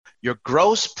Your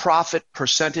gross profit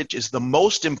percentage is the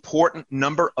most important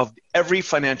number of every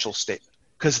financial statement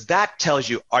because that tells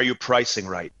you, are you pricing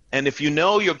right? And if you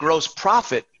know your gross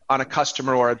profit on a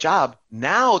customer or a job,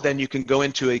 now then you can go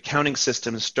into an accounting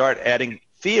system and start adding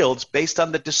fields based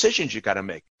on the decisions you got to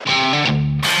make.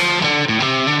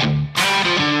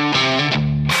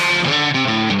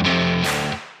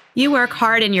 You work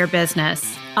hard in your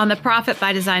business. On the Profit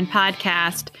by Design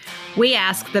podcast, we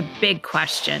ask the big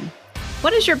question.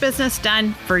 What has your business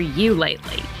done for you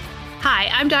lately?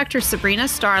 Hi, I'm Dr. Sabrina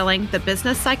Starling, the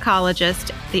business psychologist,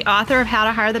 the author of How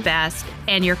to Hire the Best,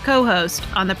 and your co-host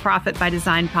on the Profit by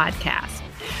Design podcast.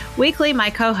 Weekly, my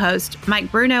co-host,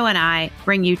 Mike Bruno, and I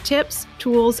bring you tips,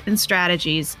 tools, and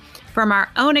strategies from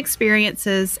our own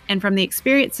experiences and from the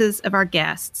experiences of our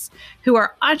guests, who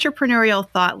are entrepreneurial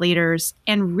thought leaders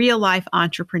and real-life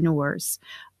entrepreneurs,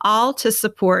 all to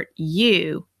support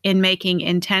you in making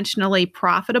intentionally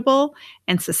profitable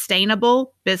and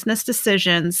sustainable business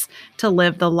decisions to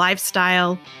live the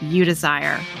lifestyle you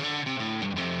desire.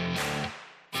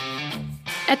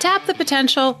 At Tap the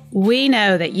Potential, we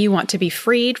know that you want to be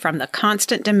freed from the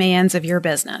constant demands of your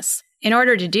business. In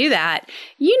order to do that,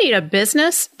 you need a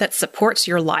business that supports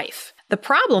your life. The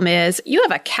problem is you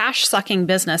have a cash-sucking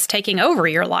business taking over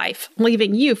your life,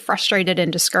 leaving you frustrated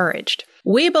and discouraged.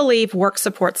 We believe work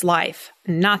supports life,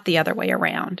 not the other way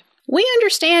around. We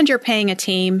understand you're paying a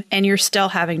team and you're still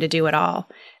having to do it all.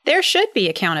 There should be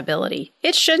accountability.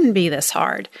 It shouldn't be this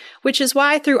hard, which is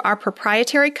why through our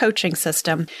proprietary coaching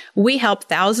system, we help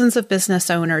thousands of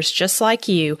business owners just like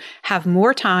you have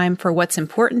more time for what's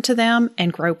important to them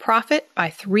and grow profit by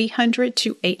 300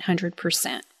 to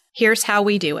 800%. Here's how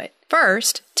we do it.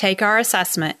 First, take our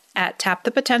assessment at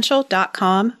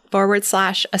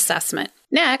tapthepotential.com/assessment.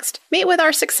 Next, meet with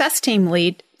our success team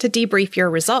lead to debrief your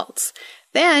results.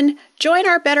 Then, join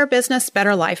our Better Business,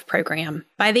 Better Life program.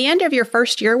 By the end of your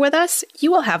first year with us, you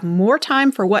will have more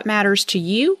time for what matters to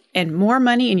you and more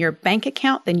money in your bank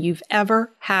account than you've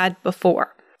ever had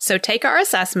before. So take our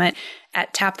assessment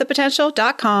at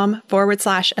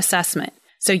tapthepotential.com/assessment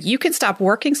so you can stop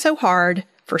working so hard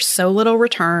for so little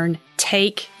return.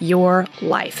 Take your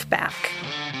life back.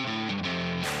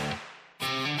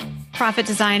 Profit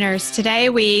Designers, today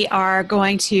we are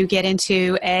going to get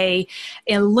into a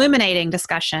illuminating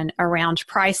discussion around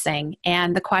pricing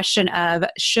and the question of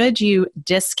should you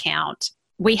discount?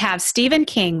 We have Stephen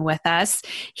King with us.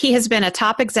 He has been a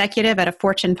top executive at a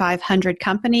Fortune 500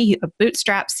 company, a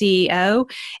bootstrap CEO,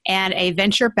 and a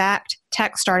venture-backed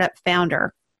tech startup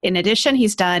founder. In addition,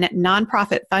 he's done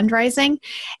nonprofit fundraising,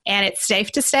 and it's safe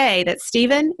to say that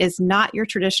Stephen is not your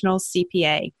traditional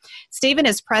CPA. Stephen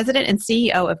is president and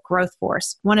CEO of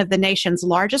GrowthForce, one of the nation's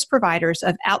largest providers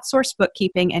of outsourced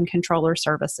bookkeeping and controller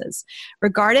services.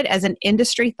 Regarded as an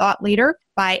industry thought leader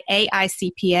by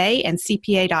AICPA and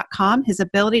CPA.com, his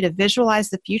ability to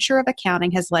visualize the future of accounting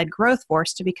has led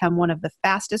GrowthForce to become one of the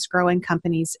fastest growing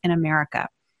companies in America.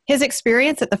 His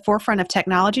experience at the forefront of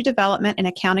technology development and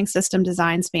accounting system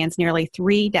design spans nearly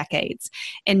 3 decades.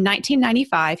 In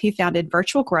 1995, he founded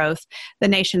Virtual Growth, the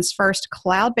nation's first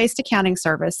cloud-based accounting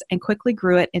service, and quickly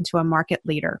grew it into a market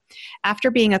leader. After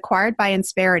being acquired by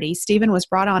Insperity, Stephen was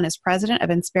brought on as president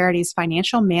of Insperity's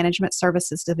Financial Management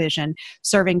Services division,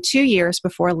 serving 2 years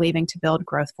before leaving to build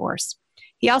GrowthForce.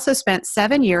 He also spent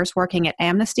 7 years working at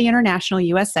Amnesty International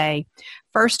USA,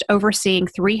 first overseeing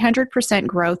 300%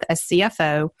 growth as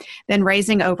CFO, then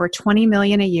raising over $20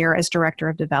 million a year as Director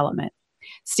of Development.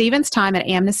 Stephen's time at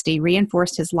Amnesty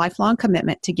reinforced his lifelong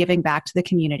commitment to giving back to the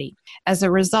community. As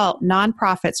a result,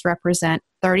 nonprofits represent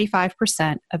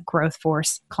 35% of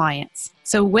GrowthForce clients.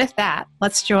 So with that,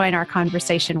 let's join our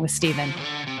conversation with Stephen.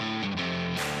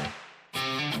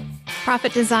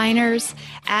 Profit Designers,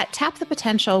 at Tap the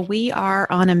Potential, we are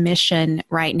on a mission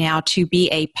right now to be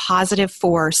a positive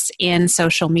force in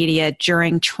social media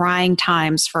during trying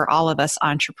times for all of us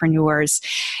entrepreneurs.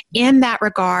 In that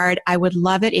regard, I would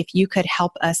love it if you could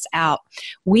help us out.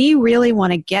 We really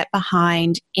want to get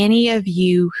behind any of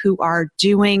you who are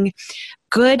doing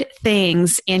good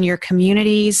things in your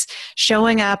communities,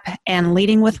 showing up and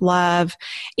leading with love.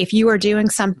 If you are doing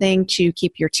something to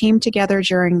keep your team together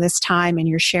during this time and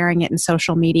you're sharing it in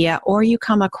social media, or you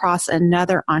come across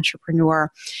another entrepreneur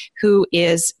who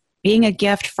is being a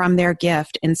gift from their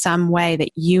gift in some way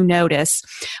that you notice,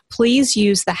 please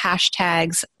use the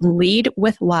hashtags Lead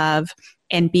with Love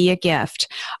and Be a Gift.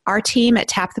 Our team at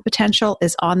Tap the Potential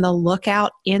is on the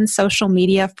lookout in social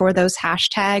media for those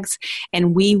hashtags,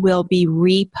 and we will be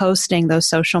reposting those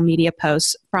social media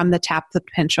posts from the Tap the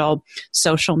Potential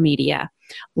social media.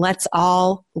 Let's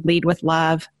all lead with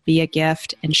love, be a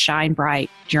gift, and shine bright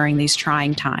during these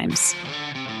trying times.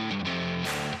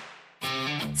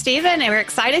 Stephen, we're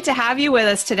excited to have you with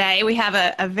us today. We have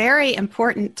a very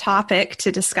important topic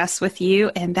to discuss with you,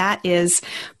 and that is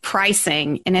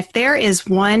pricing. And if there is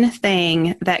one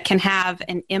thing that can have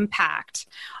an impact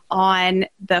on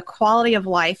the quality of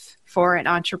life for an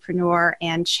entrepreneur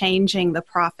and changing the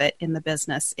profit in the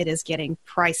business, it is getting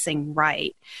pricing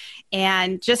right.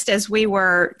 And just as we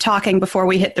were talking before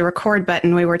we hit the record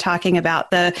button, we were talking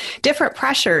about the different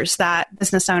pressures that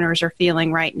business owners are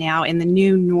feeling right now in the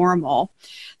new normal.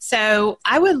 So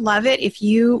I would love it if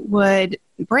you would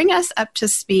bring us up to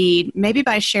speed, maybe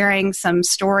by sharing some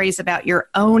stories about your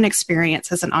own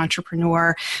experience as an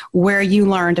entrepreneur, where you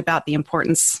learned about the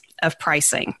importance of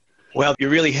pricing. Well, you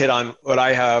really hit on what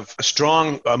I have a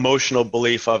strong emotional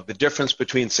belief of. The difference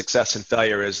between success and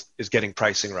failure is getting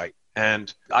pricing right.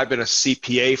 And I've been a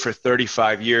CPA for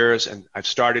 35 years, and I've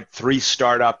started 3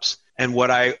 startups. And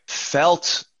what I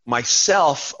felt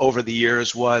myself over the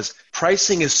years was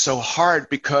pricing is so hard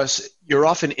because you're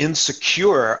often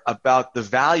insecure about the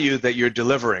value that you're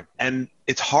delivering. And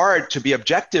it's hard to be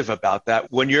objective about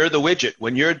that when you're the widget,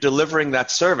 when you're delivering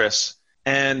that service.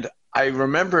 And I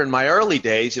remember in my early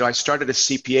days, I started a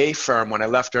CPA firm when I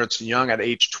left Ernst & Young at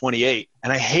age 28,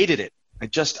 and I hated it.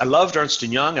 I loved Ernst &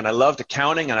 Young, and I loved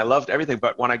accounting, and I loved everything.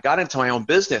 But when I got into my own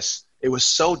business, it was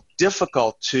so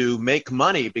difficult to make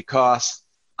money because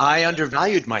I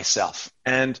undervalued myself.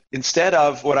 And instead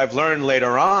of what I've learned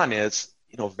later on is,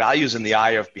 value's in the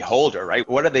eye of beholder, right?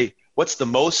 What's the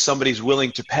most somebody's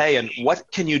willing to pay, and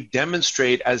what can you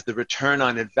demonstrate as the return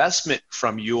on investment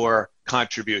from your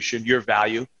contribution, your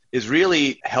value, is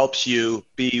really helps you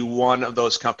be one of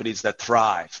those companies that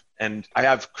thrive. And I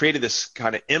have created this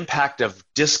kind of impact of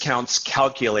discounts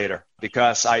calculator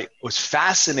because I was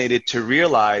fascinated to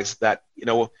realize that,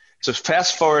 so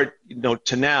fast forward,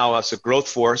 to now as a growth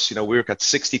force, we've got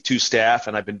 62 staff,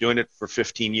 and I've been doing it for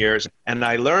 15 years. And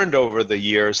I learned over the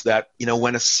years that,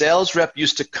 when a sales rep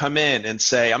used to come in and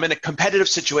say, I'm in a competitive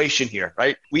situation here,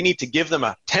 right? We need to give them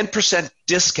a 10%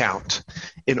 discount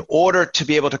in order to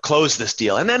be able to close this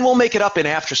deal. And then we'll make it up in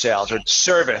after sales or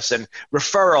service and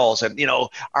referrals and,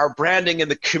 our branding in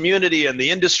the community and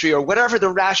the industry or whatever the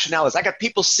rationale is. I got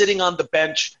people sitting on the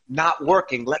bench not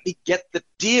working. Let me get the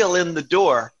deal in the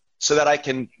door so that I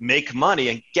can make money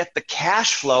and get the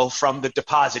cash flow from the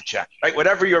deposit check, right?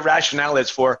 Whatever your rationale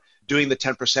is for doing the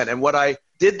 10%. And what I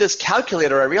did this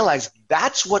calculator, I realized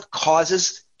that's what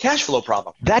causes cash flow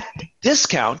problem. That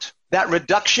discount, that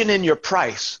reduction in your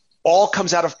price, all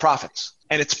comes out of profits.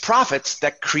 And it's profits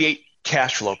that create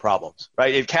cash flow problems,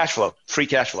 right? Cash flow, free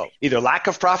cash flow. Either lack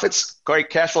of profits, great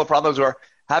cash flow problems, or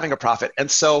having a profit. And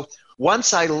so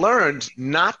once I learned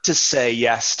not to say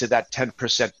yes to that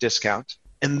 10% discount,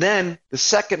 and then the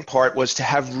second part was to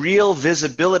have real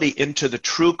visibility into the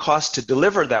true cost to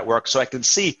deliver that work so I can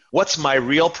see what's my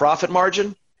real profit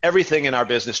margin. Everything in our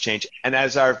business changed. And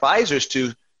as our advisors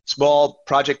to small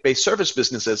project-based service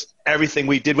businesses, everything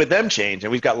we did with them changed.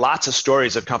 And we've got lots of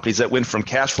stories of companies that went from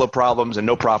cash flow problems and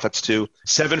no profits to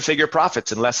 7-figure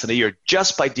profits in less than a year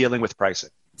just by dealing with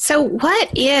pricing. So what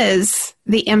is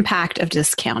the impact of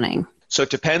discounting? So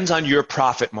it depends on your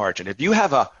profit margin. If you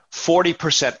have a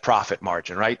 40% profit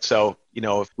margin, right? So,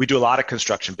 we do a lot of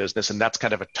construction business, and that's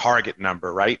kind of a target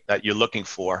number, right, that you're looking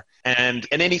for. And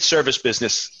in any service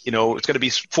business, it's going to be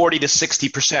 40 to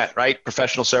 60%, right?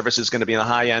 Professional service is going to be in the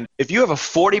high end. If you have a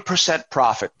 40%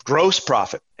 profit, gross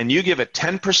profit, and you give a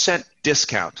 10%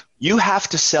 discount, you have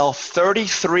to sell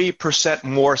 33%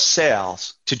 more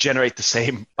sales to generate the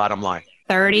same bottom line.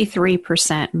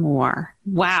 33% more.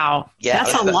 Wow. Yeah,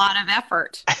 that's a lot of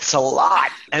effort. It's a lot.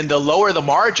 And the lower the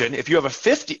margin, if you have a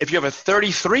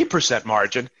 33%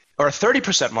 margin or a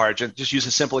 30% margin, just use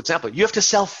a simple example, you have to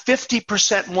sell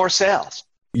 50% more sales.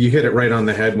 You hit it right on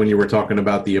the head when you were talking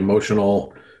about the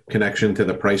emotional connection to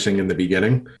the pricing in the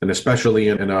beginning. And especially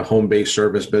in a home-based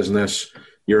service business,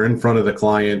 you're in front of the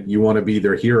client, you want to be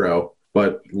their hero,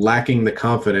 but lacking the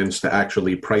confidence to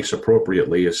actually price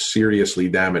appropriately is seriously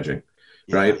damaging.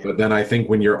 Right. But then I think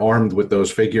when you're armed with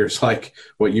those figures, like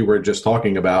what you were just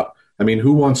talking about, I mean,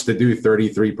 who wants to do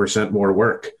 33% more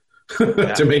work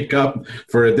to make up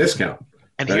for a discount?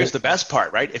 And here's the best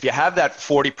part, right? If you have that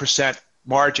 40%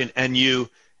 margin and you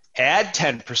add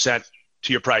 10%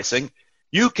 to your pricing,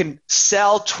 you can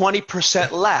sell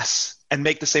 20% less and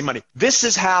make the same money. This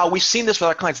is how we've seen this with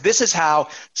our clients. This is how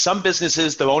some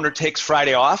businesses, the owner takes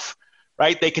Friday off.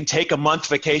 Right? They can take a month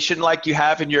vacation like you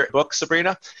have in your book,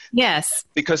 Sabrina. Yes.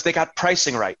 Because they got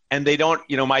pricing right. And they don't,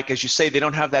 Mike, as you say, they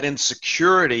don't have that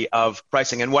insecurity of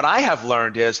pricing. And what I have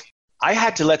learned is I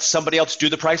had to let somebody else do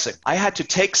the pricing. I had to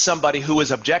take somebody who was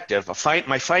objective,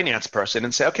 my finance person,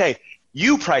 and say, okay,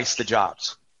 you price the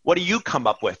jobs. What do you come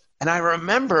up with? And I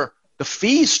remember the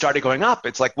fees started going up.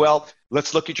 It's like, well,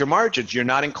 let's look at your margins. You're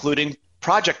not including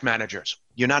project managers.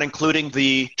 You're not including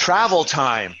the travel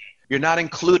time. You're not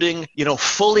including,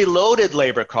 fully loaded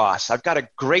labor costs. I've got a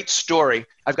great story.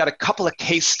 I've got a couple of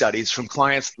case studies from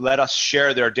clients let us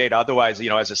share their data. Otherwise,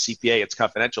 as a CPA, it's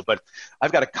confidential. But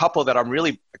I've got a couple that I'm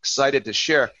really excited to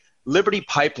share. Liberty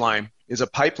Pipeline is a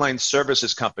pipeline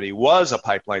services company, was a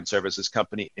pipeline services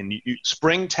company in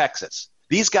Spring, Texas.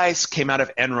 These guys came out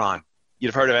of Enron.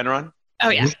 You've heard of Enron? Oh,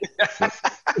 yeah.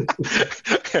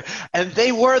 And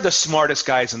they were the smartest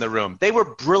guys in the room. They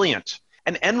were brilliant.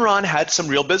 And Enron had some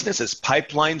real businesses.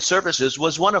 Pipeline Services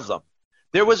was one of them.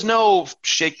 There was no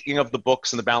shaking of the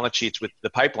books and the balance sheets with the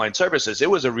pipeline services. It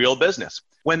was a real business.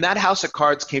 When that house of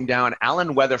cards came down,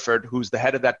 Alan Weatherford, who's the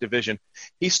head of that division,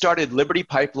 he started Liberty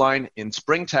Pipeline in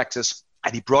Spring, Texas,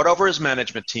 and he brought over his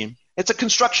management team. It's a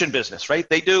construction business, right?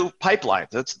 They do pipelines.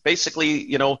 That's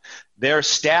basically, they're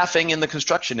staffing in the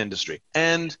construction industry.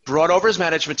 And brought over his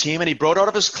management team, and he brought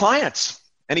over his clients.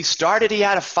 And he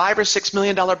had a $5 or $6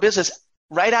 million business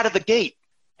right out of the gate.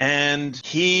 And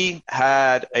he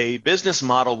had a business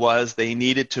model was they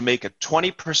needed to make a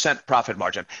 20% profit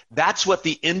margin. That's what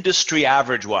the industry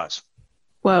average was.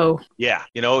 Whoa. Yeah.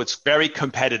 It's very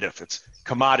competitive. It's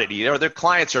commodity. Their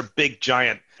clients are big,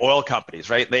 giant oil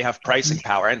companies, right? They have pricing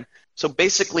power. And so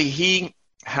basically he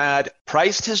had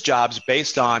priced his jobs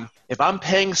based on, if I'm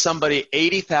paying somebody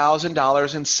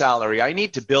 $80,000 in salary, I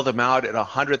need to bill them out at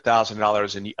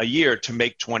 $100,000 a year to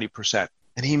make 20%.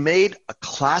 And he made a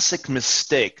classic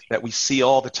mistake that we see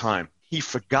all the time. He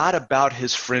forgot about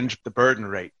his the burden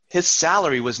rate. His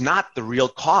salary was not the real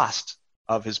cost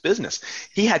of his business.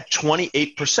 He had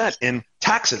 28% in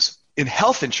taxes, in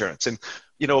health insurance, and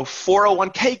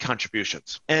 401k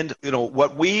contributions. And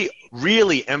what we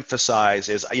really emphasize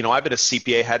is, I've been a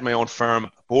CPA, had my own firm,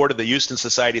 board of the Houston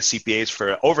Society of CPAs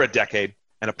for over a decade,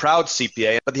 and a proud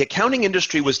CPA. But the accounting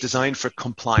industry was designed for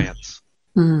compliance.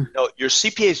 Your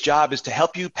CPA's job is to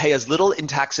help you pay as little in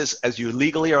taxes as you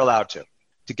legally are allowed to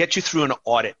get you through an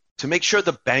audit, to make sure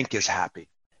the bank is happy.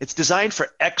 It's designed for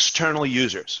external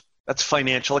users. That's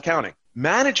financial accounting.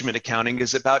 Management accounting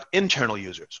is about internal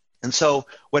users. And so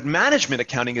what management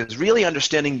accounting is really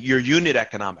understanding your unit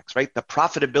economics, right? The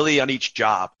profitability on each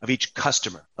job, of each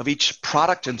customer, of each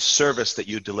product and service that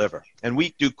you deliver. And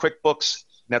we do QuickBooks,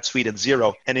 NetSuite, and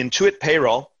Xero, and Intuit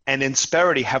Payroll and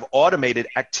Insperity have automated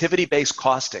activity-based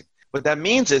costing. What that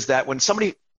means is that when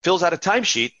somebody fills out a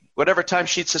timesheet, whatever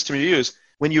timesheet system you use,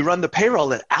 when you run the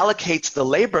payroll, it allocates the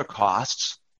labor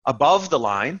costs above the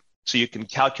line, so you can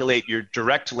calculate your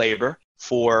direct labor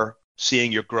for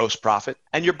seeing your gross profit,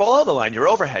 and your below the line, your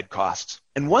overhead costs.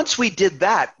 And once we did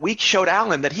that, we showed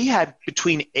Alan that he had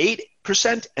between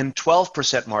 8% and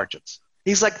 12% margins.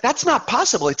 He's like, that's not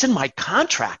possible. It's in my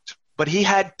contract. But he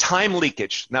had time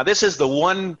leakage. Now, this is the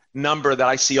one number that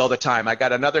I see all the time. I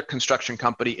got another construction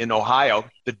company in Ohio,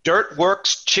 the Dirt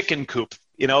Works Chicken Coop.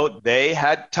 They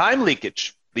had time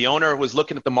leakage. The owner was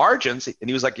looking at the margins, and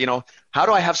he was like, how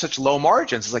do I have such low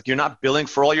margins? It's like, you're not billing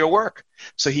for all your work.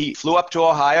 So he flew up to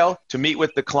Ohio to meet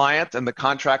with the client and the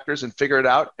contractors and figure it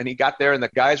out. And he got there, and the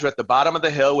guys were at the bottom of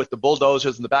the hill with the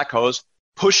bulldozers and the backhoes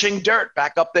pushing dirt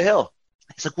back up the hill.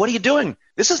 He's like, what are you doing?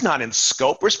 This is not in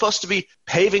scope. We're supposed to be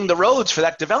paving the roads for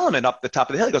that development up the top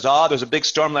of the hill. He goes, there's a big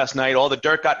storm last night. All the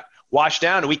dirt got washed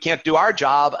down, and we can't do our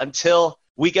job until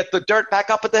we get the dirt back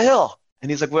up at the hill.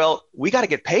 And he's like, well, we got to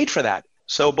get paid for that.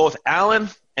 So both Alan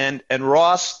and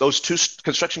Ross, those two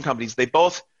construction companies, they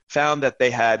both found that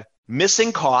they had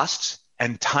missing costs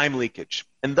and time leakage.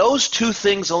 And those two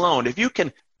things alone, if you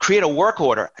can create a work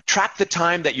order, track the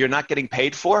time that you're not getting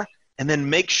paid for, and then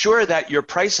make sure that your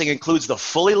pricing includes the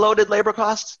fully loaded labor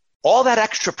costs, all that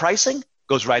extra pricing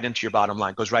goes right into your bottom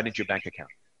line, goes right into your bank account.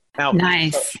 Now,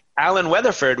 nice. Alan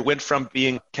Weatherford went from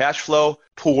being cash flow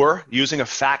poor, using a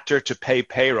factor to pay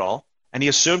payroll, and he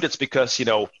assumed it's because,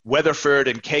 Weatherford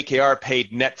and KKR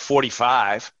paid net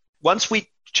 45. Once we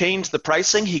changed the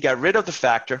pricing, he got rid of the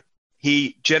factor.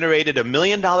 He generated $1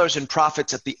 million in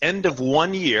profits at the end of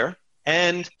 1 year,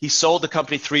 and he sold the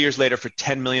company 3 years later for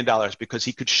 $10 million because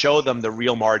he could show them the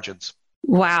real margins.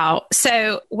 Wow.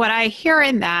 So what I hear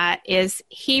in that is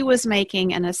he was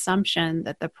making an assumption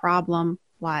that the problem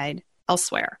lied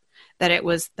elsewhere, that it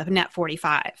was the net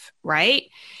 45, right?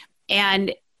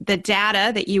 And the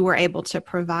data that you were able to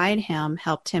provide him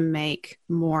helped him make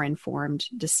more informed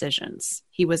decisions.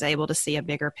 He was able to see a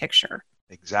bigger picture.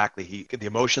 Exactly. The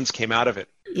emotions came out of it.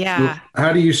 Yeah.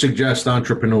 How do you suggest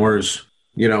entrepreneurs,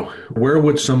 where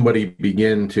would somebody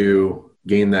begin to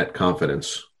gain that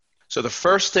confidence? So the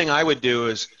first thing I would do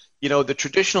is, the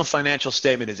traditional financial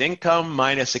statement is income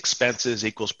minus expenses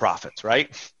equals profits, right?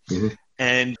 Mhm.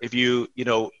 And if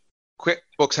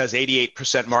QuickBooks has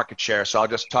 88% market share, so I'll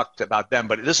just talk about them,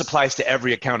 but this applies to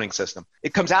every accounting system.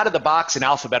 It comes out of the box in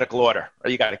alphabetical order.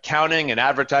 You got accounting and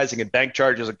advertising and bank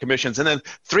charges and commissions, and then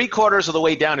 3/4 of the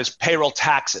way down is payroll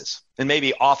taxes and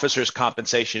maybe officers'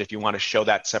 compensation if you want to show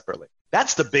that separately.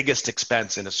 That's the biggest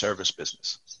expense in a service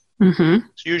business. Mm-hmm.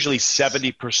 It's usually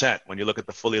 70% when you look at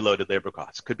the fully loaded labor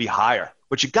costs. It could be higher.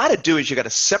 What you got to do is you got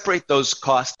to separate those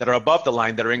costs that are above the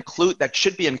line that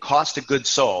should be in cost of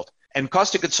goods sold. And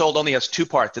cost of goods sold only has two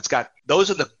parts.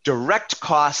 Those are the direct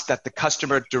costs that the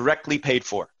customer directly paid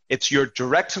for. It's your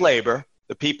direct labor,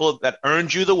 the people that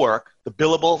earned you the work, the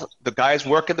billable, the guys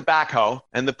working the backhoe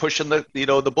and the pushing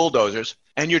the bulldozers,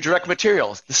 and your direct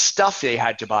materials, the stuff they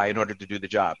had to buy in order to do the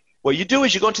job. What you do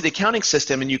is you go into the accounting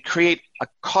system and you create a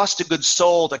cost of goods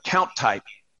sold account type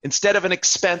instead of an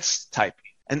expense type.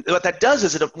 And what that does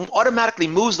is it automatically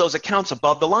moves those accounts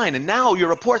above the line. And now your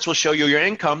reports will show you your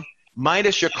income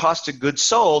minus your cost of goods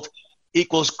sold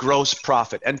equals gross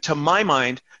profit. And to my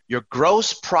mind, your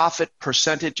gross profit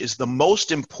percentage is the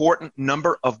most important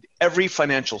number of every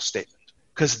financial statement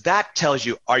because that tells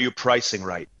you, are you pricing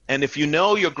right? And if you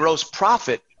know your gross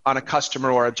profit on a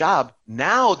customer or a job,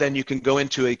 now then you can go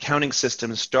into an accounting system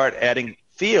and start adding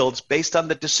fields based on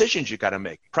the decisions you got to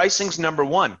make. Pricing's number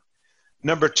one.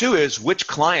 Number two is which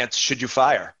clients should you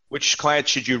fire? Which clients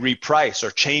should you reprice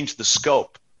or change the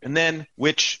scope? And then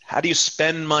how do you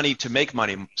spend money to make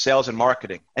money, sales and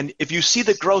marketing? And if you see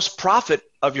the gross profit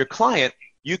of your client,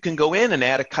 you can go in and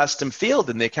add a custom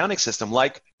field in the accounting system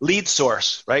like lead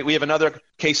source, right? We have another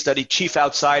case study, Chief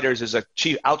Outsiders is a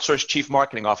outsourced chief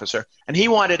marketing officer. And he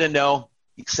wanted to know,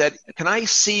 he said, can I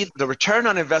see the return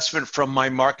on investment from my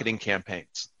marketing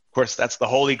campaigns? Of course, that's the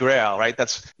holy grail, right?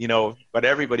 That's, what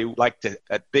everybody liked,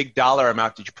 that big dollar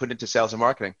amount that you put into sales and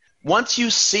marketing. Once you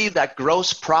see that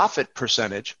gross profit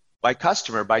percentage by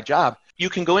customer, by job, you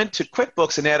can go into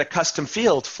QuickBooks and add a custom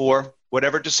field for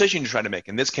whatever decision you're trying to make.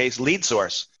 In this case, lead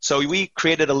source. So we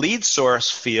created a lead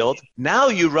source field. Now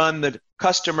you run the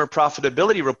customer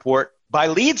profitability report by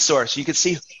lead source. You can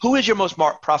see who is your most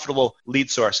profitable lead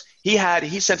source. He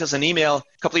sent us an email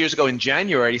a couple of years ago in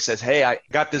January. He says, hey, I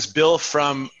got this bill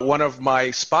from one of my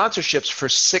sponsorships for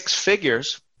 6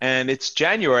 figures. And it's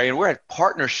January, and we're at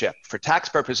partnership. For tax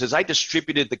purposes, I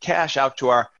distributed the cash out to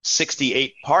our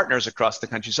 68 partners across the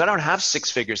country, so I don't have 6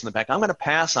 figures in the bank. I'm going to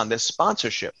pass on this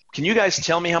sponsorship. Can you guys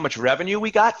tell me how much revenue we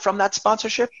got from that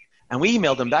sponsorship? And we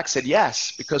emailed them back, said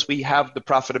yes, because we have the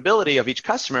profitability of each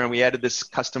customer, and we added this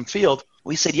custom field.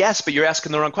 We said yes, but you're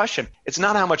asking the wrong question. It's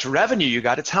not how much revenue you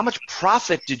got, it's how much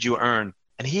profit did you earn?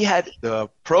 And he had the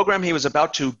program he was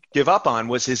about to give up on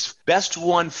was his best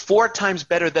one, 4 times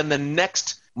better than the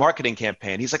next marketing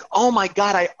campaign. He's like, oh my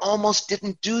God, I almost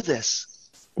didn't do this.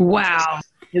 Wow.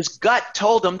 His gut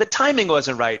told him the timing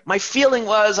wasn't right. My feeling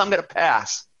was I'm going to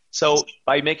pass. So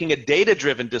by making a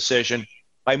data-driven decision,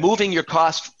 by moving your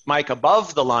cost, Mike,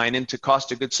 above the line into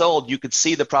cost of goods sold, you could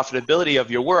see the profitability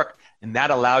of your work. And that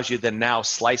allows you then now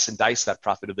slice and dice that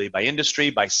profitability by industry,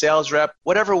 by sales rep,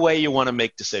 whatever way you want to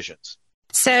make decisions.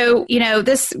 So,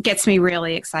 this gets me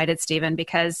really excited, Stephen,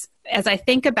 because as I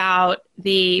think about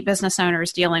the business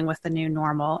owners dealing with the new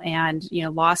normal and,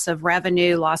 loss of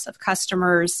revenue, loss of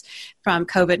customers from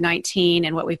COVID-19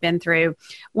 and what we've been through,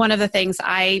 one of the things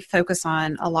I focus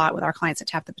on a lot with our clients at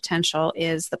Tap the Potential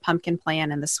is the pumpkin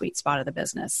plan and the sweet spot of the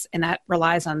business. And that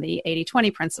relies on the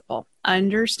 80-20 principle,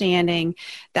 understanding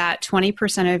that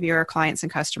 20% of your clients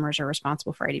and customers are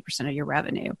responsible for 80% of your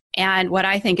revenue. And what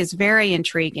I think is very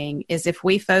intriguing is if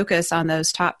we focus on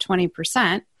those top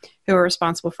 20%, who are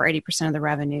responsible for 80% of the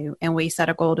revenue, and we set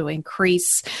a goal to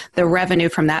increase the revenue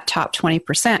from that top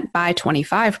 20% by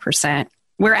 25%,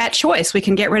 we're at choice. We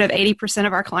can get rid of 80%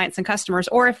 of our clients and customers,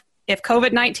 or if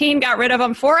COVID-19 got rid of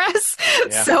them for us,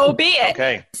 so be it.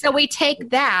 Okay. So we take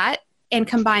that and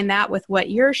combine that with what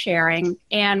you're sharing,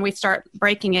 and we start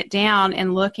breaking it down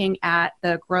and looking at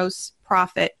the gross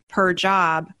profit per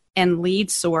job and lead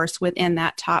source within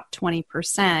that top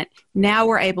 20%. Now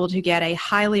we're able to get a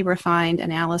highly refined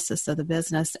analysis of the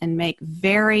business and make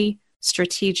very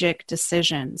strategic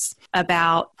decisions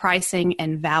about pricing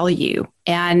and value.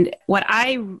 And what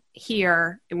I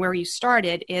hear and where you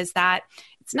started is that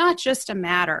it's not just a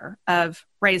matter of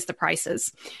raise the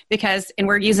prices and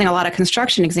we're using a lot of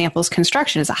construction examples.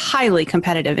 Construction is a highly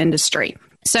competitive industry.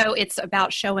 So it's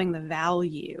about showing the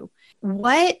value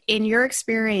What, in your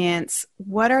experience,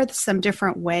 what are some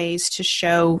different ways to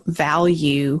show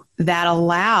value that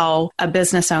allow a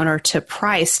business owner to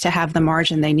price to have the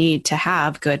margin they need to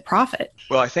have good profit?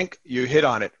 Well, I think you hit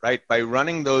on it, right? By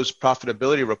running those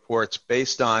profitability reports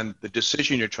based on the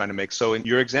decision you're trying to make. So in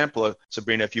your example,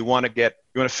 Sabrina, if you want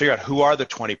to figure out who are the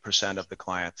 20% of the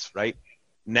clients, right?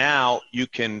 Now you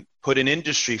can put an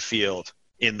industry field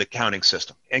in the counting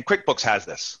system. And QuickBooks has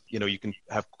this. You can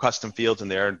have custom fields in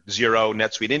there. Xero,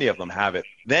 NetSuite, any of them have it.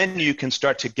 Then you can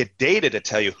start to get data to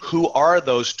tell you who are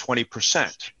those 20%.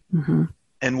 Mm-hmm.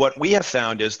 And what we have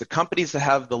found is the companies that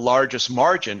have the largest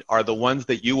margin are the ones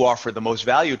that you offer the most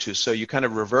value to. So you kind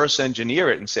of reverse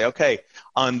engineer it and say, okay,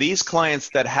 on these clients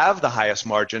that have the highest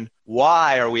margin,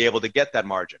 why are we able to get that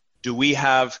margin? Do we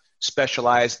have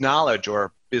specialized knowledge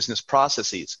or business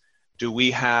processes?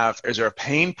 Is there a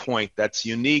pain point that's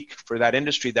unique for that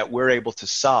industry that we're able to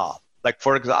solve? Like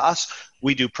for us,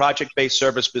 we do project-based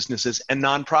service businesses and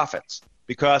nonprofits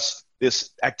because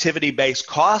this activity-based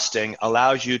costing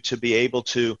allows you to be able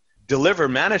to deliver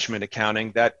management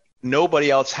accounting that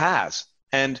nobody else has.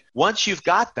 And once you've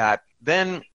got that,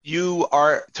 then you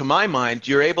are, to my mind,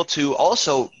 you're able to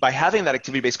also, by having that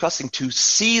activity-based costing, to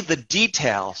see the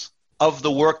details of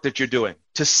the work that you're doing,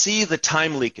 to see the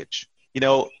time leakage.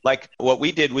 Like what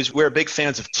we did was we're big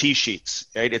fans of T-Sheets,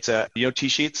 right?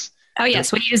 T-Sheets? Oh,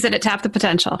 yes. We use it at Tap the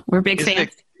Potential. We're big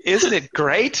fans. Isn't it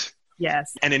great?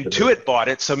 Yes. And Intuit bought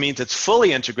it, so it means it's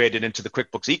fully integrated into the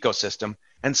QuickBooks ecosystem.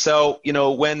 And so,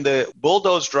 when the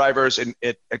bulldoze drivers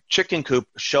at a chicken coop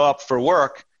show up for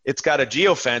work, it's got a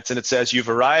geofence and it says, you've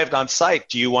arrived on site.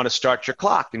 Do you want to start your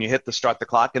clock? And you hit the start the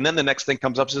clock. And then the next thing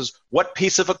comes up and says, what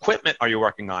piece of equipment are you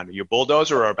working on? Are you a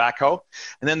bulldozer or a backhoe?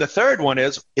 And then the third one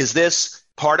is this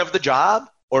part of the job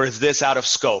or is this out of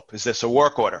scope? Is this a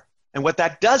work order? And what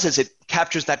that does is it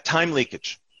captures that time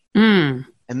leakage. Mm.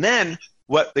 And then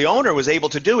what the owner was able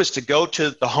to do is to go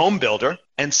to the home builder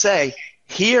and say,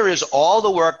 here is all the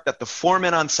work that the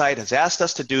foreman on site has asked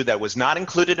us to do that was not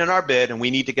included in our bid and we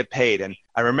need to get paid. And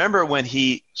I remember when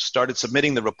he started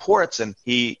submitting the reports and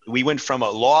we went from a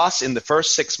loss in the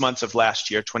first 6 months of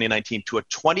last year, 2019, to a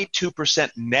 22%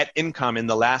 net income in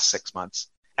the last 6 months.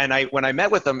 And when I met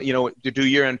with him, to do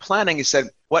year-end planning, he said,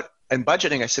 and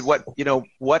budgeting, I said,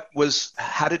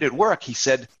 how did it work? He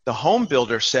said, the home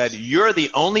builder said, you're the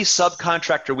only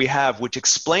subcontractor we have, which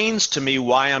explains to me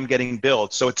why I'm getting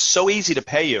billed. So it's so easy to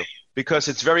pay you because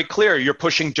it's very clear you're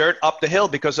pushing dirt up the hill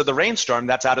because of the rainstorm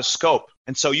that's out of scope.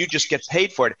 And so you just get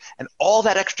paid for it. And all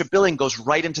that extra billing goes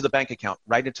right into the bank account,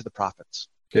 right into the profits.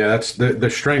 Yeah, that's the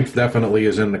strength definitely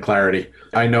is in the clarity.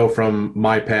 I know from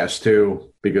my past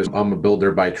too, because I'm a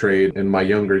builder by trade. In my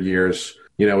younger years,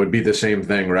 it'd be the same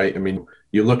thing, right? I mean,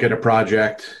 you look at a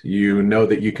project, you know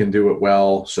that you can do it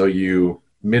well, so you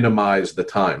minimize the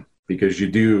time because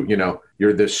you're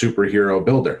this superhero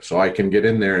builder. So I can get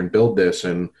in there and build this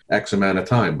in X amount of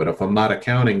time. But if I'm not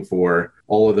accounting for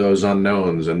all of those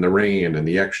unknowns and the rain and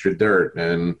the extra dirt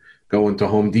and going to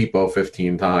Home Depot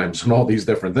 15 times and all these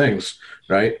different things,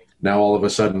 right? Now all of a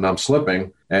sudden I'm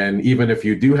slipping. And even if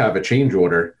you do have a change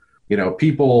order,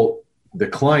 the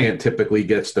client typically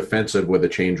gets defensive with a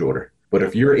change order. But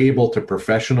if you're able to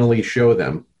professionally show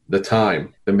them the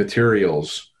time, the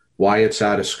materials, why it's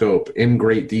out of scope in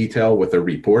great detail with a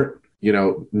report,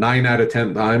 9 out of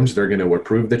 10 times they're going to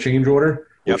approve the change order,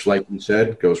 which, like you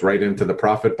said, goes right into the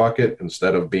profit bucket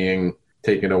instead of being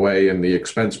taken away in the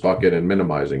expense bucket and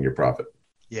minimizing your profit.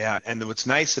 Yeah, and what's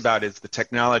nice about it is the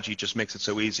technology just makes it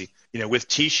so easy. With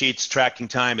T-Sheets, tracking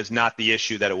time is not the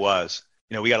issue that it was.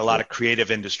 We got a lot of creative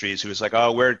industries who is like,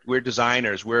 oh, we're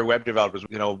designers, we're web developers,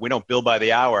 we don't bill by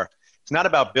the hour. It's not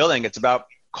about billing, it's about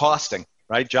costing,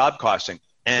 right? Job costing.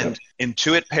 And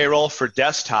Intuit Payroll for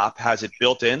desktop has it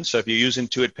built in. So if you use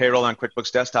Intuit Payroll on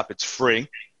QuickBooks Desktop, it's free.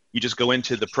 You just go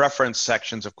into the preference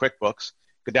sections of QuickBooks,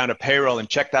 go down to payroll and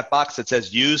check that box that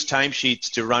says use timesheets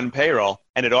to run payroll,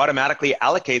 and it automatically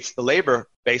allocates the labor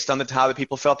based on how the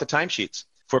people fill out the timesheets.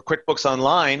 For QuickBooks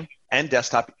Online and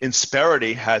Desktop,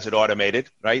 Insperity has it automated,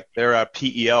 right? They're a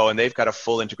PEO and they've got a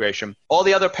full integration. All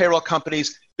the other payroll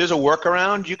companies, there's a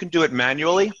workaround. You can do it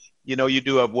manually. You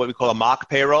do what we call a mock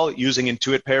payroll using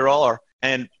Intuit Payroll,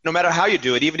 and no matter how you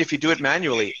do it, even if you do it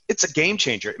manually, it's a game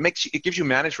changer. It gives you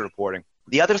management reporting.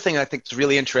 The other thing I think is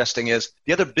really interesting is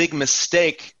the other big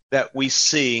mistake that we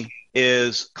see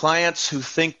is clients who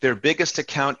think their biggest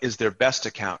account is their best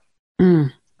account.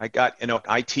 Mm. I got an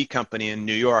IT company in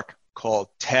New York called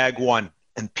Tag One,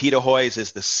 and Peter Hoyes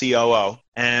is the COO,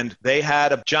 and they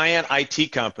had a giant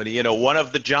IT company. One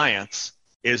of the giants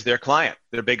is their client,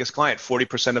 their biggest client,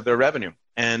 40% of their revenue.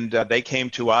 And they came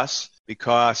to us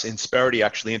because Insperity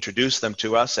actually introduced them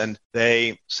to us. And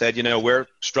they said, we're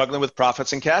struggling with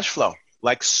profits and cash flow.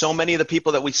 Like so many of the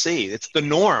people that we see, it's the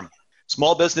norm.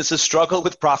 Small businesses struggle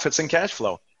with profits and cash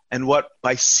flow. And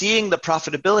by seeing the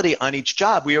profitability on each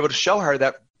job, we were able to show her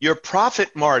that your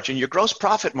profit margin, your gross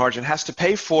profit margin has to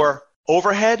pay for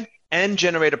overhead and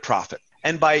generate a profit.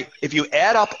 And if you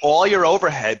add up all your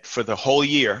overhead for the whole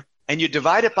year and you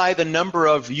divide it by the number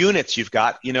of units you've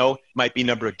got, might be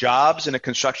number of jobs in a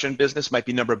construction business, might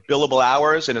be number of billable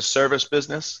hours in a service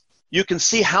business, you can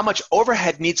see how much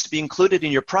overhead needs to be included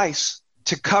in your price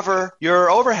to cover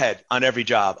your overhead on every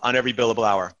job, on every billable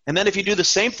hour. And then if you do the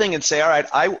same thing and say, all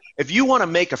right, if you want to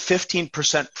make a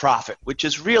 15% profit, which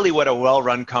is really what a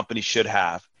well-run company should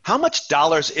have, how much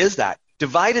dollars is that?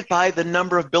 Divided by the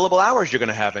number of billable hours you're going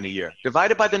to have in a year,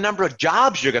 divided by the number of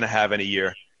jobs you're going to have in a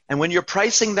year. And when you're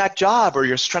pricing that job or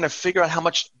you're trying to figure out how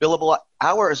much billable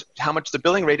hours, how much the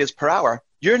billing rate is per hour,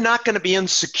 you're not going to be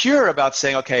insecure about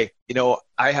saying, okay,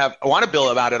 I want to bill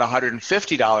about at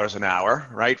 $150 an hour,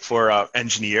 right, for an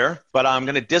engineer, but I'm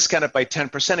going to discount it by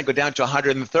 10% and go down to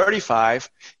 $135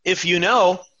 if you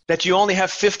know that you only have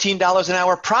 $15 an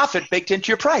hour profit baked into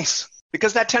your price,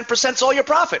 because that 10% is all your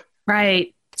profit.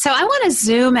 Right. So I want to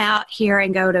zoom out here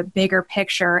and go to bigger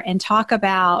picture and talk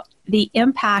about the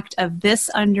impact of this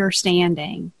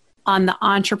understanding on the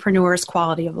entrepreneur's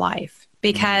quality of life.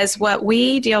 Because what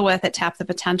we deal with at Tap the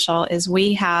Potential is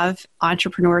we have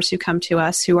entrepreneurs who come to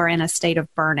us who are in a state of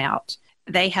burnout.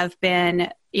 They have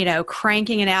been,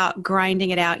 cranking it out,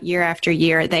 grinding it out year after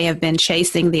year. They have been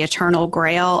chasing the eternal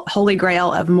grail, holy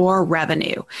grail of more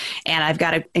revenue. And I've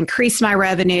got to increase my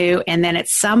revenue. And then at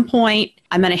some point,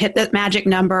 I'm going to hit that magic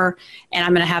number and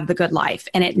I'm going to have the good life.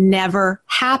 And it never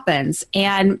happens.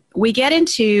 And we get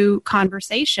into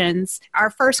conversations. Our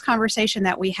first conversation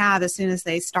that we have as soon as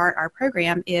they start our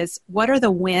program is, what are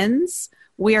the wins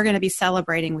we are going to be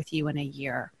celebrating with you in a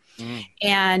year?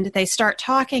 And they start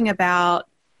talking about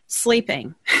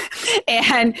sleeping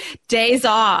and days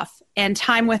off and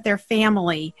time with their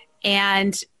family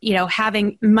and,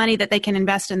 having money that they can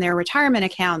invest in their retirement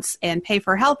accounts and pay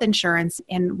for health insurance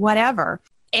and whatever.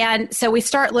 And so we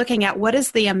start looking at what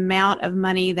is the amount of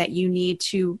money that you need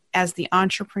to, as the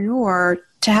entrepreneur,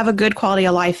 to have a good quality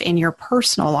of life in your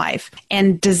personal life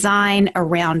and design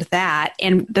around that.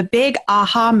 And the big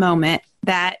aha moment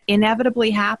that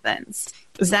inevitably happens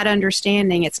is that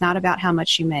understanding it's not about how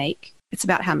much you make, it's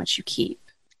about how much you keep.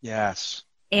 Yes.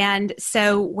 And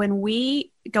so when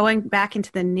going back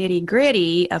into the nitty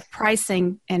gritty of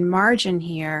pricing and margin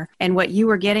here, and what you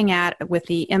were getting at with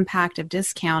the impact of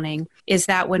discounting is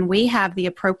that when we have the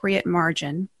appropriate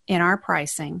margin in our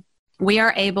pricing, we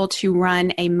are able to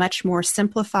run a much more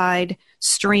simplified,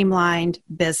 streamlined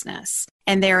business.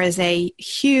 And there is a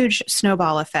huge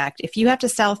snowball effect. If you have to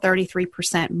sell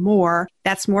 33% more,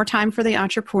 that's more time for the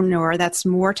entrepreneur. That's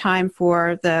more time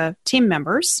for the team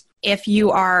members. If you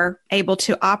are able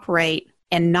to operate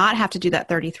and not have to do that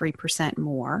 33%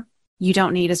 more, you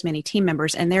don't need as many team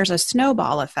members. And there's a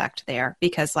snowball effect there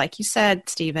because, like you said,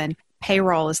 Stephen,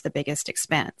 payroll is the biggest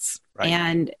expense. Right.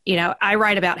 And, I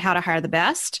write about how to hire the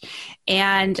best.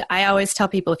 And I always tell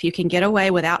people, if you can get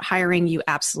away without hiring, you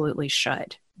absolutely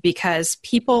should. Because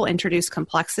people introduce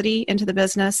complexity into the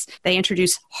business. They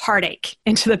introduce heartache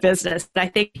into the business. I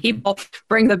think people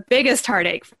bring the biggest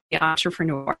heartache for the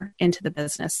entrepreneur into the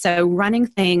business. So running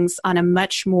things on a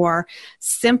much more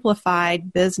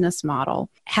simplified business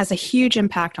model has a huge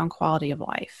impact on quality of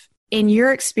life. In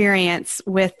your experience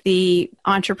with the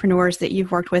entrepreneurs that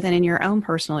you've worked with and in your own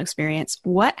personal experience,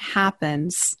 what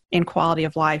happens in quality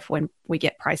of life when we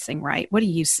get pricing right? What do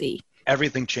you see?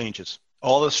 Everything changes.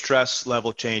 All the stress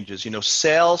level changes.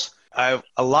 Sales, I have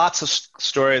lots of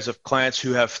stories of clients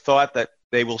who have thought that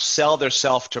they will sell their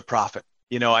self to profit.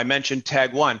 I mentioned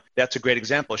Tag One. That's a great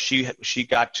example. She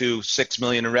got to $6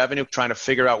 million in revenue, trying to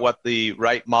figure out what the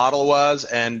right model was,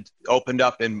 and opened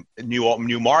up in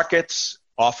new markets,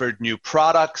 offered new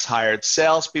products, hired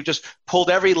salespeople, just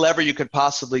pulled every lever you could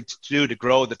possibly do to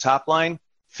grow the top line,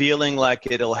 feeling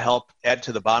like it'll help add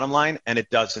to the bottom line, and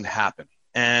it doesn't happen.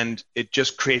 And it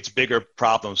just creates bigger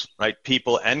problems, right?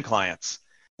 People and clients.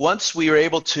 Once we were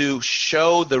able to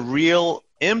show the real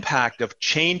impact of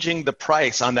changing the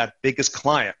price on that biggest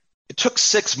client, it took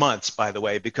 6 months, by the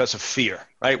way, because of fear,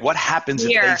 right? What happens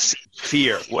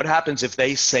What happens if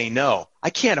they say no? I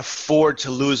can't afford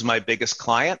to lose my biggest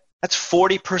client. That's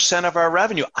 40% of our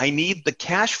revenue. I need the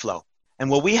cash flow. And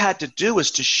what we had to do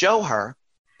was to show her,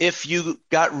 if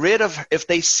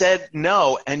they said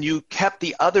no and you kept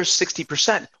the other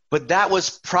 60%, but that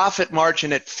was profit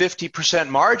margin at 50%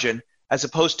 margin, as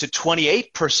opposed to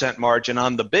 28% margin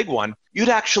on the big one, you'd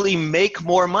actually make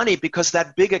more money because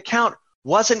that big account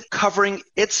wasn't covering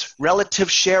its relative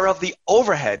share of the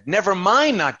overhead. Never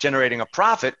mind not generating a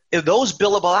profit. If those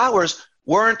billable hours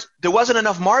there wasn't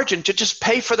enough margin to just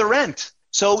pay for the rent.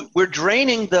 So we're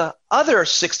draining the other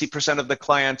 60% of the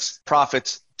client's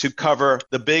profits to cover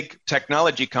the big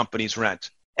technology company's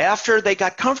rent. After they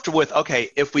got comfortable with, okay,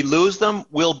 if we lose them,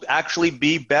 we'll actually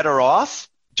be better off.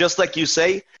 Just like you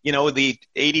say, the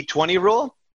 80-20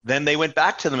 rule. Then they went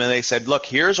back to them and they said, look,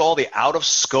 here's all the out of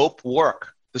scope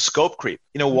work, the scope creep.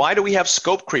 Why do we have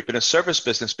scope creep in a service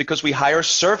business? Because we hire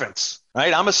servants,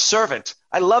 right? I'm a servant.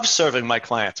 I love serving my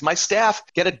clients. My staff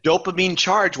get a dopamine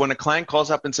charge when a client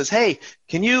calls up and says, hey,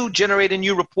 can you generate a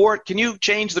new report? Can you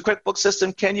change the QuickBooks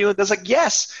system? Can you? They're like,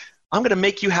 yes, I'm going to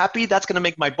make you happy. That's going to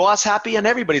make my boss happy and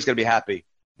everybody's going to be happy.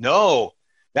 No,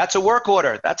 that's a work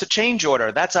order. That's a change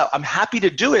order. I'm happy to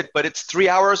do it, but it's 3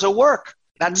 hours of work.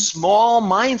 That small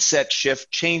mindset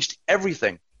shift changed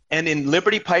everything. And in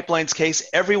Liberty Pipeline's case,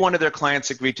 every one of their clients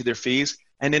agreed to their fees.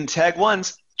 And in Tag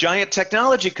One's, giant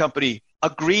technology company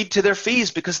agreed to their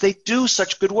fees because they do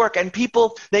such good work. And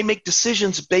people, they make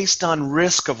decisions based on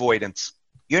risk avoidance.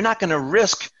 You're not going to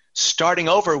risk starting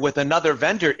over with another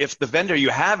vendor if the vendor you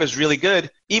have is really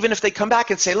good, even if they come back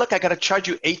and say, look, I got to charge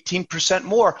you 18%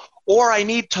 more, or I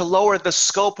need to lower the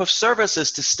scope of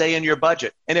services to stay in your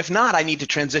budget. And if not, I need to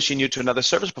transition you to another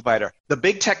service provider. The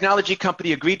big technology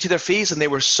company agreed to their fees and they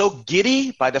were so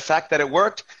giddy by the fact that it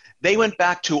worked, they went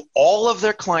back to all of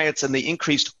their clients and they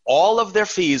increased all of their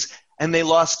fees. And they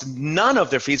lost none of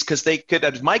their fees because they could,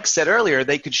 as Mike said earlier,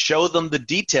 they could show them the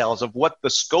details of what the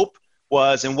scope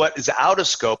was and what is out of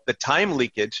scope, the time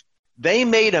leakage. They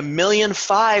made $1.5 million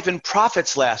in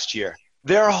profits last year.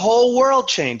 Their whole world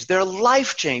changed. Their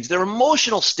life changed. Their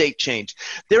emotional state changed.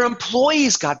 Their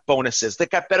employees got bonuses. They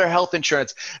got better health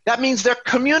insurance. That means their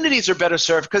communities are better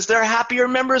served because they're happier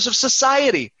members of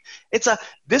society.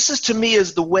 This is to me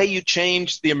is the way you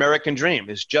change the American dream,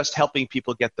 is just helping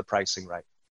people get the pricing right.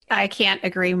 I can't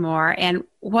agree more. And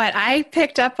what I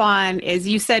picked up on is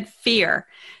you said fear.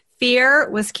 Fear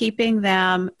was keeping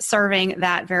them serving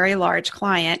that very large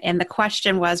client. And the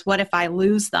question was, what if I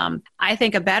lose them? I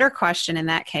think a better question in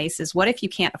that case is, what if you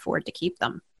can't afford to keep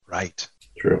them? Right.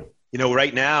 True.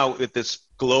 Right now with this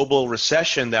global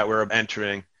recession that we're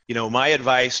entering, my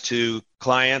advice to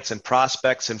clients and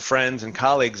prospects and friends and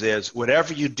colleagues is,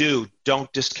 whatever you do,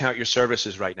 don't discount your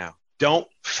services right now. Don't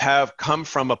come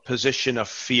from a position of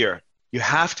fear. You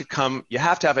have to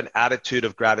have an attitude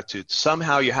of gratitude.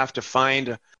 Somehow you have to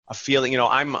find a feeling.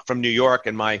 I'm from New York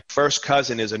and my first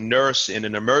cousin is a nurse in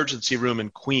an emergency room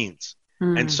in Queens.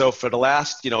 And so for the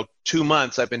last, 2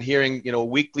 months, I've been hearing,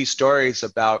 weekly stories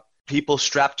about people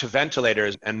strapped to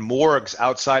ventilators and morgues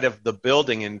outside of the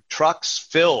building and trucks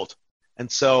filled.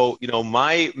 And so,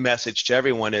 my message to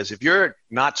everyone is, if you're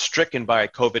not stricken by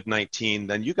COVID-19,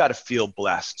 then you got to feel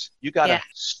blessed. You got to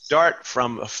start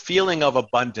from a feeling of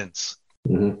abundance.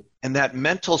 Mm-hmm. And that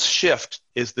mental shift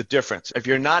is the difference. If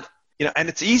you're not, and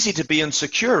it's easy to be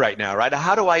insecure right now,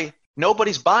 right?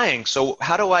 Nobody's buying. So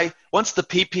once the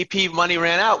PPP money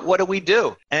ran out, what do we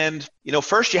do? And,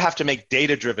 first you have to make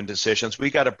data-driven decisions. We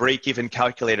got a break-even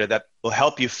calculator that will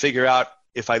help you figure out,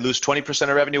 if I lose 20%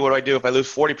 of revenue, what do I do? If I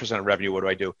lose 40% of revenue, what do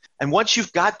I do? And once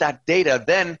you've got that data,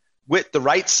 then with the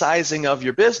right sizing of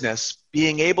your business,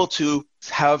 being able to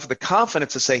have the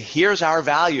confidence to say, here's our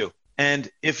value. And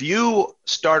if you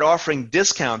start offering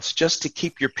discounts just to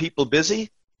keep your people busy,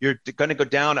 you're going to go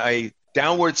down a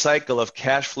downward cycle of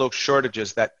cash flow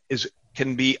shortages that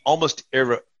can be almost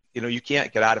you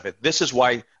can't get out of it. This is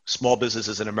why small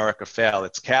businesses in America fail.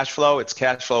 It's cash flow,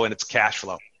 and it's cash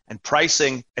flow. And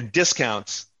pricing and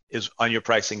discounts on your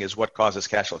pricing is what causes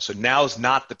cash flow. So now's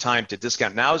not the time to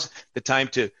discount. Now's the time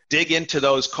to dig into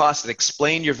those costs and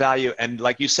explain your value. And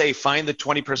like you say, find the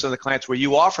 20% of the clients where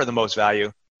you offer the most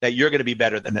value, that you're going to be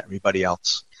better than everybody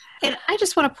else. And I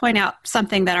just want to point out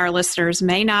something that our listeners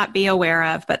may not be aware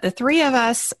of, but the three of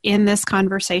us in this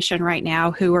conversation right now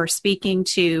who are speaking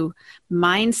to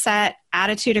mindset,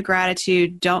 attitude of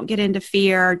gratitude, don't get into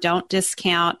fear, don't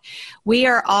discount, we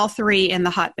are all three in the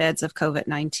hotbeds of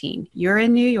COVID-19. You're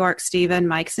in New York, Stephen,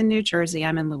 Mike's in New Jersey,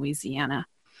 I'm in Louisiana.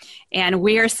 And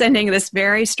we are sending this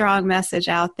very strong message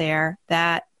out there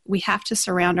that we have to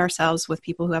surround ourselves with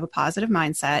people who have a positive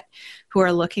mindset, who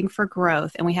are looking for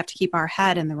growth, and we have to keep our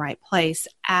head in the right place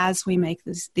as we make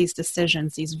these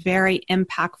decisions, these very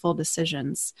impactful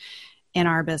decisions in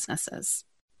our businesses.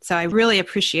 So I really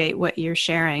appreciate what you're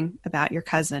sharing about your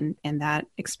cousin and that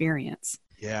experience.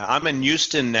 Yeah, I'm in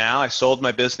Houston now. I sold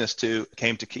my business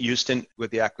came to Houston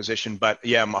with the acquisition, but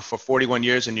yeah, I'm for 41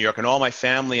 years in New York, and all my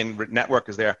family and network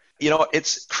is there.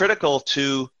 It's critical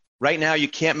to, right now, you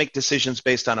can't make decisions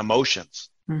based on emotions.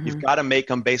 Mm-hmm. You've got to make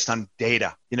them based on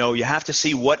data. You have to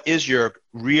see what is your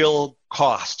real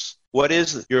costs. What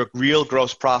is your real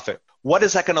gross profit? What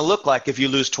is that going to look like if you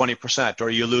lose 20% or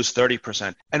you lose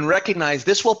 30%? And recognize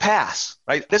this will pass,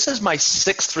 right? This is my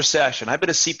 6th recession. I've been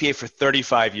a CPA for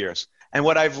 35 years. And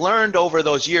what I've learned over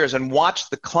those years and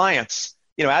watched the clients,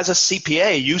 as a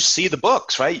CPA, you see the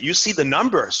books, right? You see the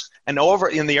numbers. And over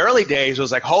in the early days, it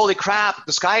was like, holy crap,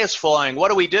 the sky is flying. What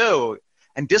do we do?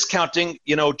 And discounting,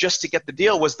 just to get the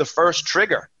deal was the first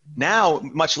trigger. Now,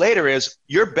 much later is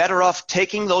you're better off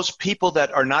taking those people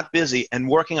that are not busy and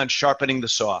working on sharpening the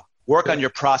saw. Work on your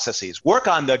processes. Work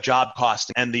on the job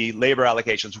cost and the labor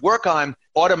allocations. Work on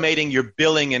automating your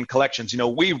billing and collections.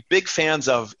 We're big fans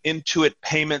of Intuit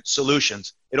Payment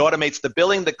Solutions. It automates the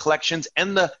billing, the collections,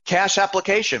 and the cash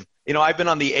application. I've been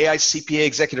on the AICPA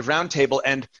Executive Roundtable,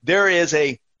 and there is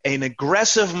an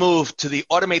aggressive move to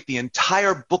automate the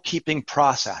entire bookkeeping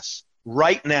process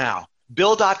right now.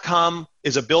 Bill.com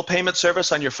is a bill payment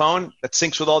service on your phone that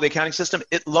syncs with all the accounting system.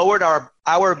 It lowered our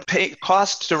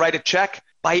cost to write a check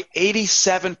by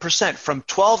 87%, from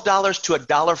 $12 to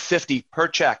 $1.50 per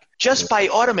check, just by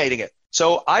automating it.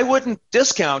 So I wouldn't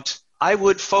discount. I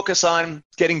would focus on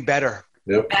getting better.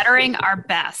 Yep. Bettering our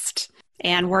best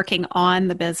and working on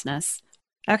the business.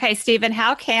 Okay, Stephen,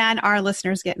 how can our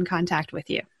listeners get in contact with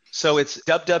you? So it's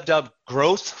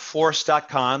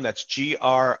www.growthforce.com. That's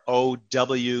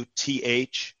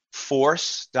GROWTH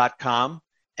force.com.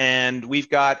 And we've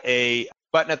got a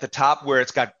button at the top where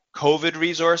it's got COVID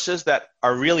resources that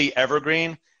are really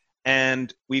evergreen.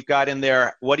 And we've got in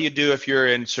there, what do you do if you're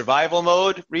in survival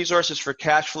mode? Resources for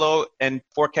cash flow and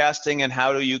forecasting and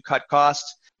how do you cut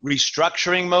costs?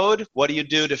 Restructuring mode, what do you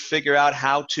do to figure out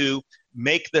how to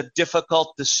make the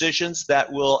difficult decisions that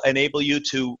will enable you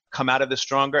to come out of this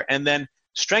stronger? And then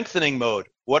strengthening mode,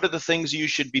 what are the things you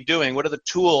should be doing? What are the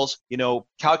tools,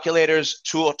 calculators,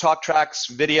 talk tracks,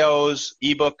 videos,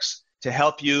 ebooks to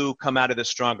help you come out of this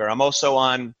stronger? I'm also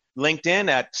on LinkedIn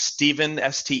at Stephen,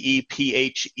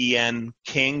 STEPHEN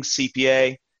King,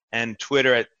 CPA, and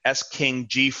Twitter at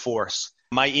SKingGForce.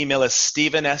 My email is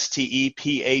Stephen,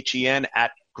 STEPHEN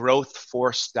at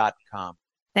growthforce.com.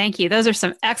 Thank you. Those are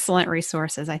some excellent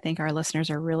resources. I think our listeners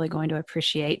are really going to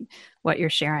appreciate what you're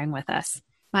sharing with us.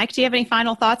 Mike, do you have any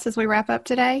final thoughts as we wrap up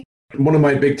today? One of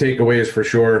my big takeaways for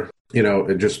sure,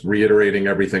 just reiterating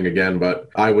everything again, but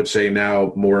I would say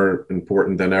now more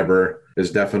important than ever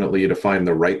is definitely to find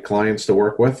the right clients to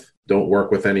work with. Don't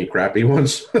work with any crappy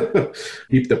ones.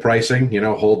 Keep the pricing,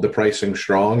 hold the pricing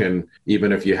strong. And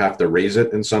even if you have to raise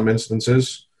it in some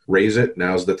instances, raise it.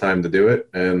 Now's the time to do it.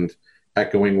 And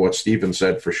echoing what Stephen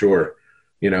said for sure,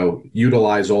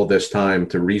 utilize all this time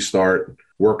to restart,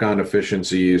 work on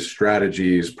efficiencies,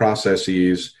 strategies,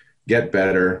 processes, get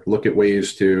better, look at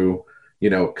ways to,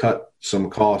 cut some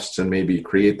costs and maybe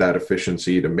create that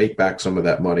efficiency to make back some of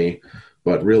that money,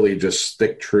 but really just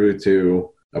stick true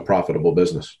to a profitable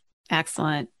business.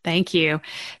 Excellent. Thank you.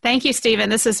 Thank you, Stephen.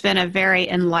 This has been a very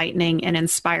enlightening and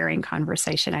inspiring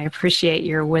conversation. I appreciate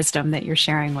your wisdom that you're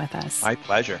sharing with us. My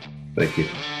pleasure. Thank you.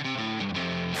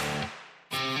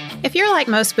 If you're like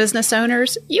most business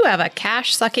owners, you have a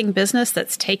cash-sucking business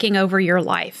that's taking over your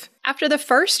life. After the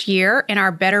first year in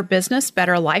our Better Business,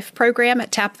 Better Life program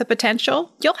at Tap the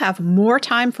Potential, you'll have more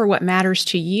time for what matters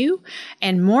to you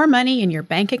and more money in your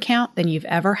bank account than you've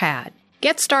ever had.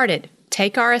 Get started.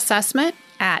 Take our assessment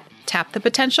at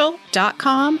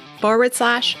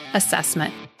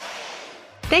tapthepotential.com/assessment.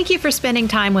 Thank you for spending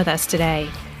time with us today.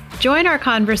 Join our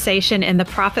conversation in the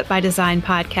Profit by Design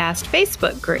podcast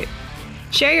Facebook group.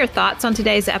 Share your thoughts on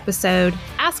today's episode,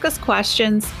 ask us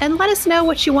questions, and let us know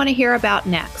what you want to hear about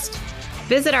next.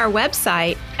 Visit our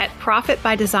website at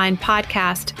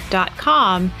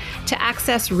profitbydesignpodcast.com to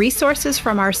access resources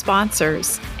from our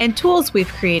sponsors and tools we've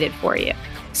created for you.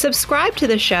 Subscribe to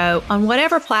the show on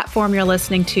whatever platform you're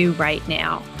listening to right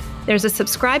now. There's a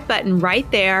subscribe button right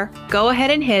there. Go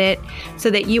ahead and hit it so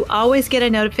that you always get a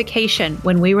notification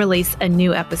when we release a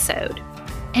new episode.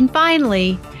 And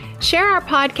finally, share our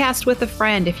podcast with a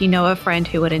friend if you know a friend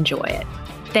who would enjoy it.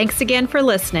 Thanks again for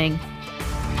listening.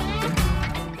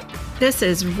 This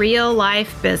is real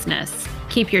life business.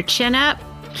 Keep your chin up,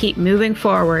 keep moving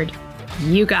forward.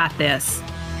 You got this.